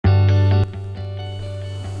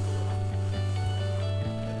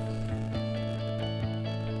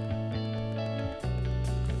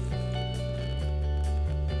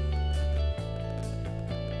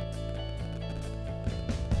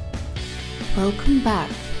Welcome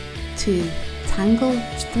back to Tangled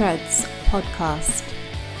Threads Podcast.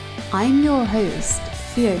 I'm your host,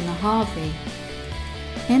 Fiona Harvey.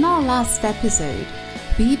 In our last episode,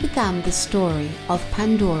 we began the story of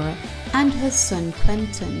Pandora and her son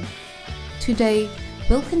Quentin. Today,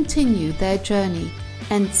 we'll continue their journey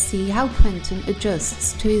and see how Quentin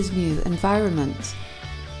adjusts to his new environment.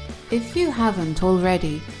 If you haven't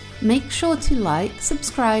already, make sure to like,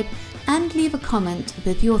 subscribe, and leave a comment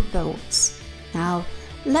with your thoughts. Now,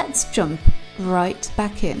 let's jump right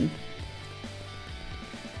back in.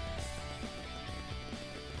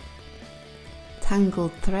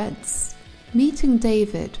 Tangled Threads, Meeting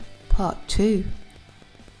David, Part 2.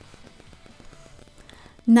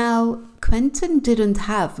 Now, Quentin didn't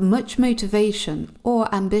have much motivation or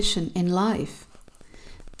ambition in life.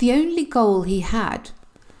 The only goal he had,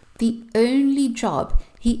 the only job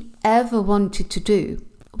he ever wanted to do,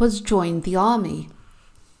 was join the army.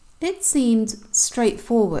 It seemed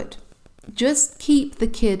straightforward. Just keep the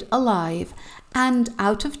kid alive and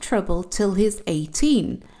out of trouble till he's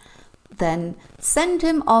 18. Then send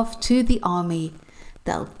him off to the army.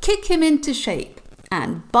 They'll kick him into shape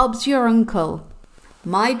and Bob's your uncle.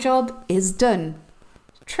 My job is done.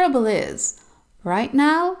 Trouble is, right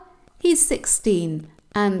now, he's 16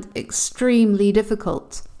 and extremely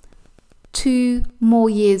difficult. 2 more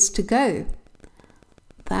years to go.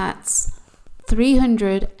 That's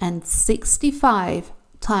 365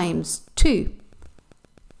 times 2.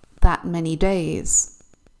 That many days.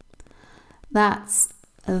 That's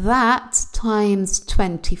that times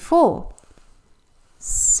 24.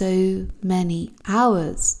 So many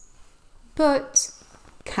hours. But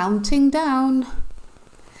counting down.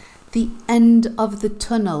 The end of the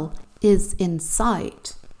tunnel is in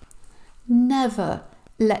sight. Never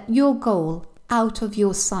let your goal out of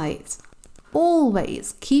your sight.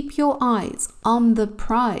 Always keep your eyes on the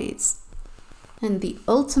prize. And the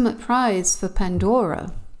ultimate prize for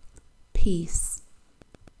Pandora, peace.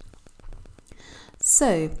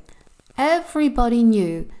 So, everybody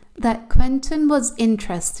knew that Quentin was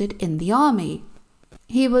interested in the army.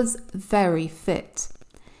 He was very fit.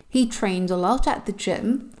 He trained a lot at the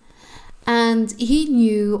gym, and he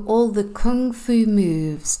knew all the kung fu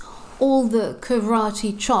moves, all the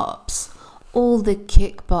karate chops, all the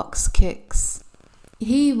kickbox kicks.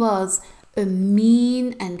 He was a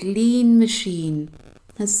mean and lean machine,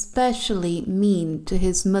 especially mean to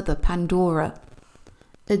his mother Pandora,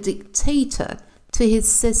 a dictator to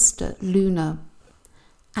his sister Luna,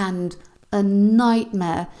 and a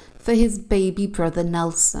nightmare for his baby brother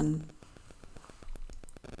Nelson.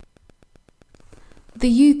 The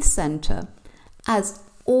youth centre, as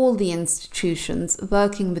all the institutions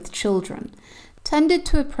working with children, tended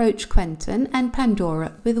to approach Quentin and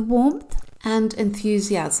Pandora with warmth and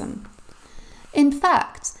enthusiasm. In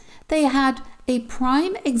fact, they had a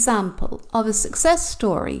prime example of a success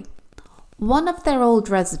story. One of their old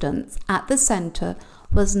residents at the centre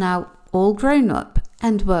was now all grown up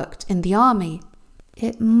and worked in the army.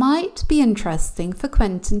 It might be interesting for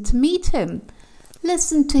Quentin to meet him,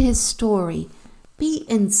 listen to his story, be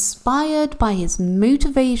inspired by his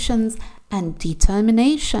motivations and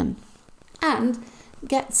determination, and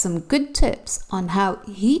get some good tips on how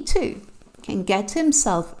he too can get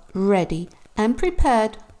himself ready and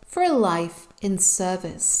prepared for a life in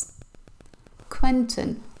service.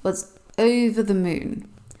 Quentin was over the moon.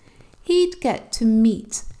 He'd get to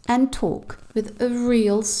meet and talk with a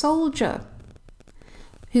real soldier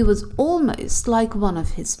who was almost like one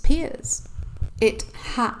of his peers. It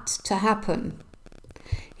had to happen.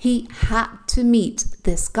 He had to meet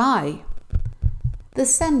this guy. The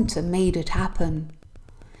centre made it happen.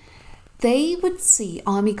 They would see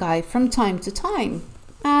Army Guy from time to time,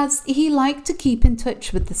 as he liked to keep in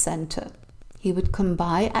touch with the centre. He would come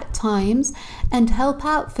by at times and help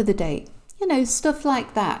out for the day, stuff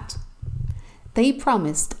like that. They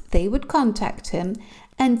promised they would contact him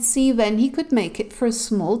and see when he could make it for a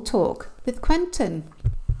small talk with Quentin.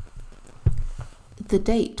 The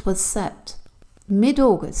date was set.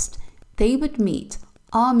 Mid-August, they would meet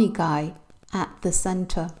Army Guy at the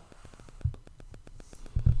centre.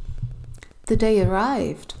 The day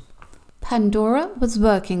arrived. Pandora was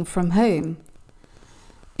working from home.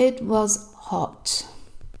 It was hot.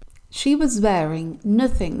 She was wearing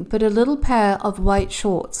nothing but a little pair of white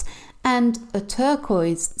shorts and a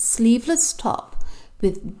turquoise sleeveless top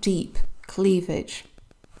with deep cleavage.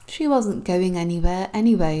 She wasn't going anywhere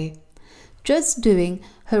anyway, just doing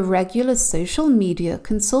her regular social media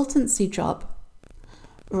consultancy job.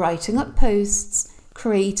 Writing up posts,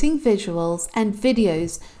 creating visuals and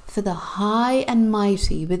videos for the high and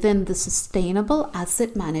mighty within the sustainable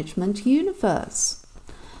asset management universe.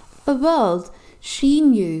 a world she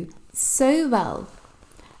knew so well,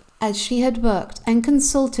 as she had worked and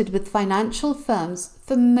consulted with financial firms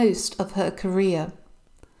for most of her career.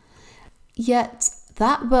 Yet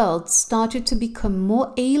that world started to become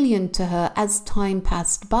more alien to her as time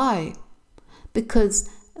passed by, because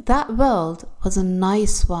that world was a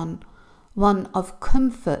nice one of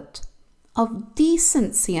comfort, of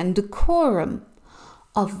decency and decorum,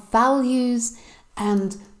 of values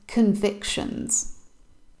and convictions.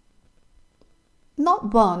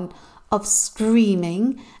 Not one of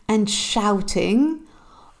screaming and shouting,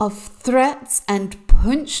 of threats and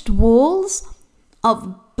punched walls,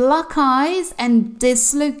 of black eyes and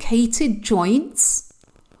dislocated joints.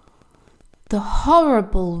 The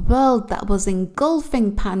horrible world that was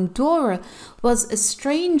engulfing Pandora was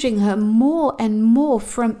estranging her more and more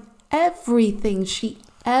from everything she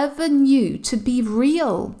ever knew to be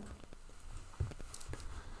real.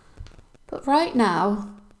 But right now,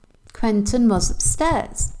 Quentin was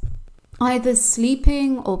upstairs, either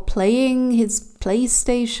sleeping or playing his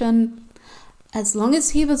PlayStation. As long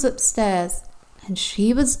as he was upstairs and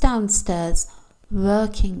she was downstairs,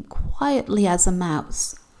 working quietly as a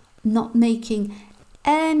mouse, not making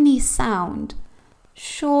any sound,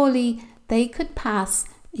 surely they could pass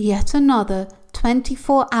yet another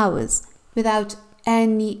 24 hours without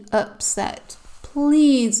any upset.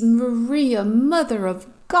 Please, Maria, Mother of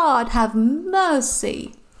God, have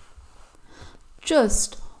mercy.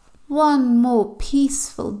 Just one more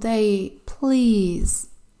peaceful day, please.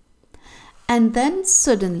 And then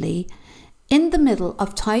suddenly, in the middle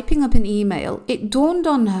of typing up an email, it dawned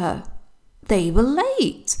on her. They were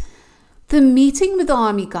late. The meeting with the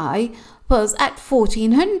army guy was at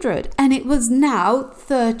 1400 and it was now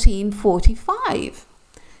 13:45.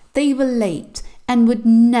 They were late and would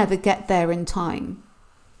never get there in time.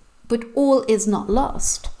 But all is not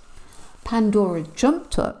lost. Pandora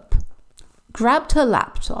jumped up, grabbed her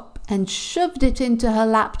laptop and shoved it into her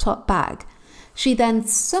laptop bag. She then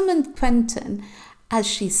summoned Quentin as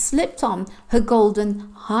she slipped on her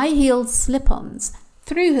golden high-heeled slip-ons,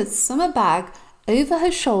 threw her summer bag over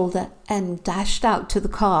her shoulder and dashed out to the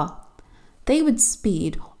car. They would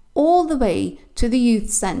speed all the way to the youth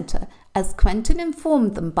centre as Quentin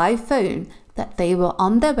informed them by phone that they were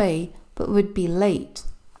on their way but would be late.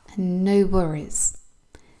 And no worries.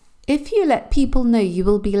 If you let people know you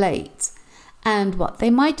will be late and what they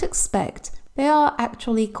might expect, they are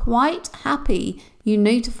actually quite happy you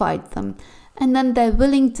notified them, and then they're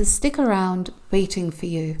willing to stick around waiting for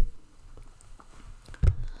you.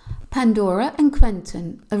 Pandora and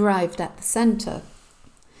Quentin arrived at the centre.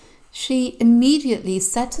 She immediately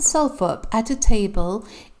set herself up at a table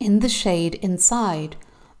in the shade inside,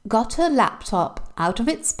 got her laptop out of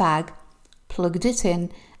its bag, plugged it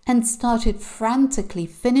in, and started frantically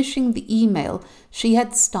finishing the email she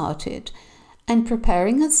had started and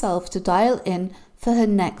preparing herself to dial in for her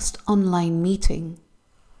next online meeting.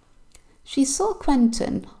 She saw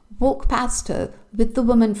Quentin walk past her with the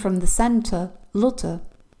woman from the centre, Lotte,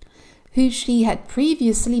 who she had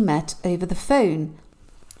previously met over the phone,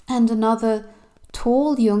 and another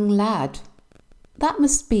tall young lad. That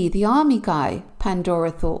must be the army guy,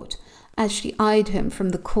 Pandora thought, as she eyed him from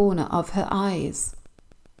the corner of her eyes.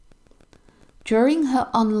 During her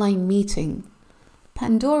online meeting,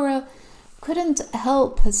 Pandora couldn't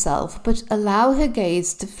help herself but allow her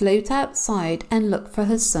gaze to float outside and look for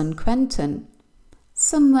her son Quentin,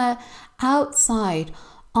 somewhere outside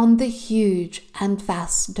on the huge and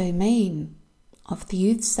vast domain of the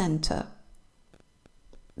youth centre.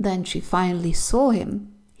 Then she finally saw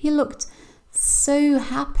him. He looked so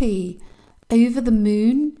happy over the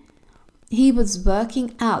moon. He was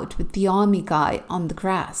working out with the army guy on the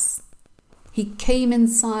grass. He came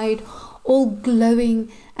inside all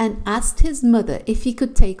glowing and asked his mother if he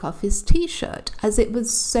could take off his t-shirt as it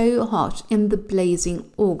was so hot in the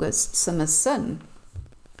blazing August summer sun.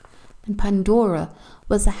 And Pandora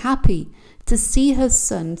was happy to see her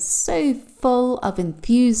son so full of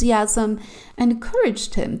enthusiasm and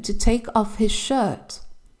encouraged him to take off his shirt.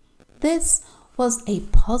 This was a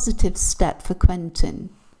positive step for Quentin.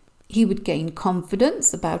 He would gain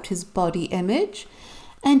confidence about his body image,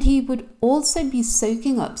 and he would also be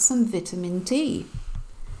soaking up some vitamin D.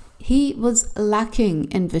 He was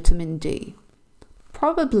lacking in vitamin D,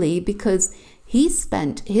 probably because he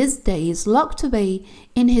spent his days locked away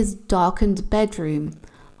in his darkened bedroom,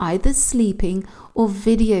 either sleeping or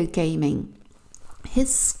video gaming.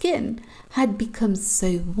 His skin had become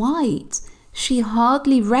so white, she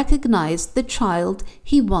hardly recognized the child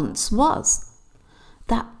he once was.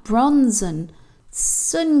 That bronzen,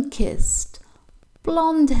 sun-kissed,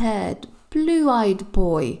 blonde-haired, blue-eyed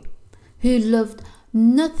boy who loved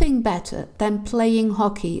nothing better than playing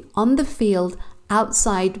hockey on the field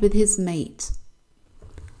outside with his mate.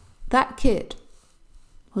 That kid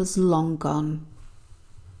was long gone.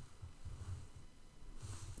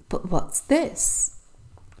 But what's this?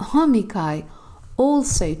 Army Guy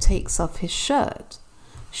also takes off his shirt,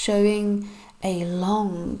 showing a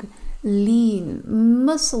long, lean,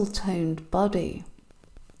 muscle-toned body.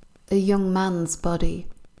 A young man's body,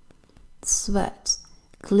 sweat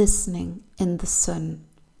glistening in the sun,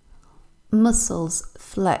 muscles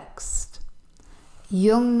flexed,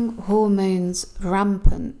 young hormones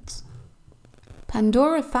rampant.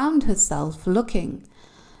 Pandora found herself looking,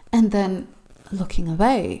 and then looking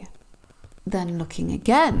away, then looking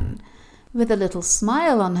again, with a little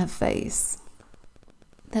smile on her face.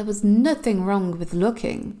 There was nothing wrong with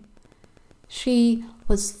looking. She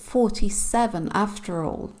was 47 after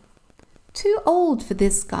all. Too old for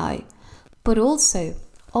this guy, but also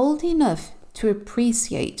old enough to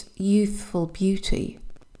appreciate youthful beauty.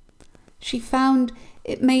 She found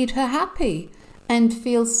it made her happy and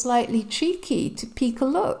feel slightly cheeky to peek a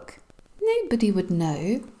look. Nobody would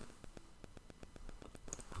know.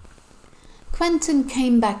 Quentin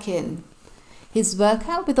came back in. His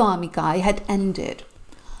workout with Army Guy had ended.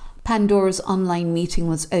 Pandora's online meeting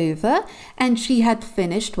was over, and she had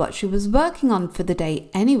finished what she was working on for the day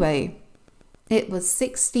anyway. It was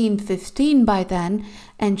 16:15 by then,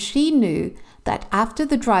 and she knew that after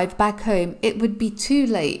the drive back home it would be too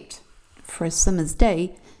late, for a summer's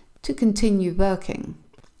day, to continue working.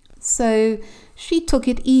 So she took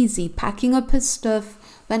it easy packing up her stuff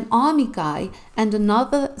when Army Guy and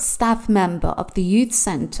another staff member of the youth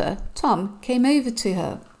centre, Tom, came over to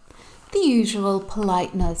her. The usual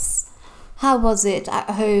politeness. How was it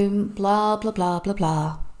at home? Blah, blah, blah, blah,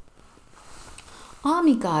 blah.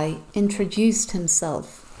 Army Guy introduced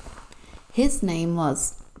himself. His name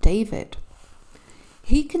was David.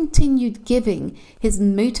 He continued giving his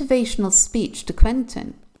motivational speech to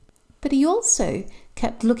Quentin, but he also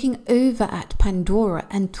kept looking over at Pandora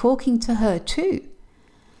and talking to her too.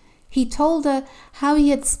 He told her how he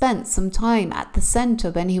had spent some time at the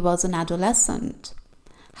centre when he was an adolescent,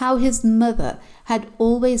 how his mother had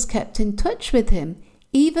always kept in touch with him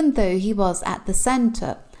even though he was at the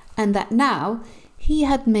centre, and that now he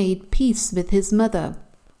had made peace with his mother.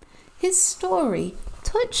 His story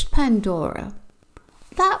touched Pandora.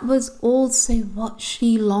 That was also what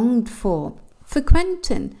she longed for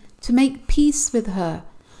Quentin to make peace with her,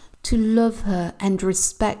 to love her and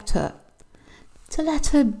respect her, to let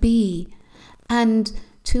her be, and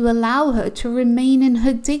to allow her to remain in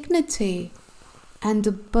her dignity, and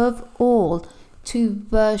above all, to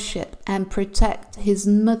worship and protect his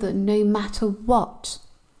mother no matter what.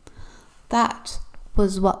 That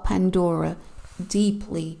was what Pandora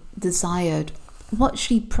deeply desired, what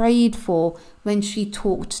she prayed for when she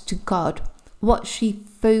talked to God, what she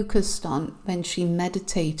focused on when she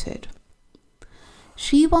meditated.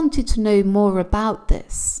 She wanted to know more about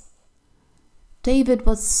this. David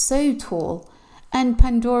was so tall, and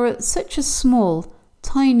Pandora such a small,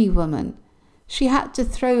 tiny woman. She had to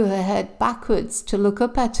throw her head backwards to look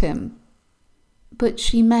up at him. But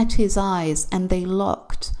she met his eyes, and they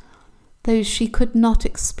locked, though she could not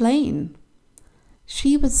explain.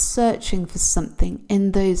 She was searching for something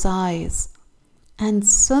in those eyes, and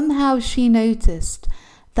somehow she noticed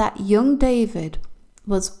that young David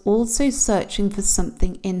was also searching for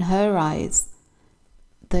something in her eyes,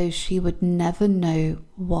 though she would never know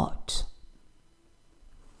what.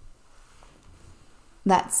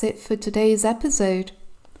 That's it for today's episode.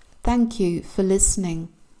 Thank you for listening,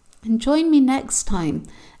 and join me next time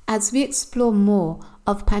as we explore more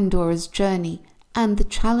of Pandora's journey and the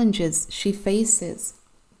challenges she faces.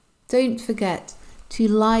 Don't forget to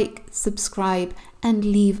like, subscribe, and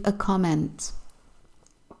leave a comment.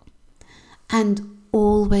 And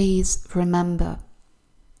always remember,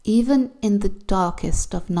 even in the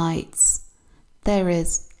darkest of nights, there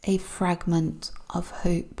is a fragment of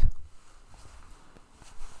hope.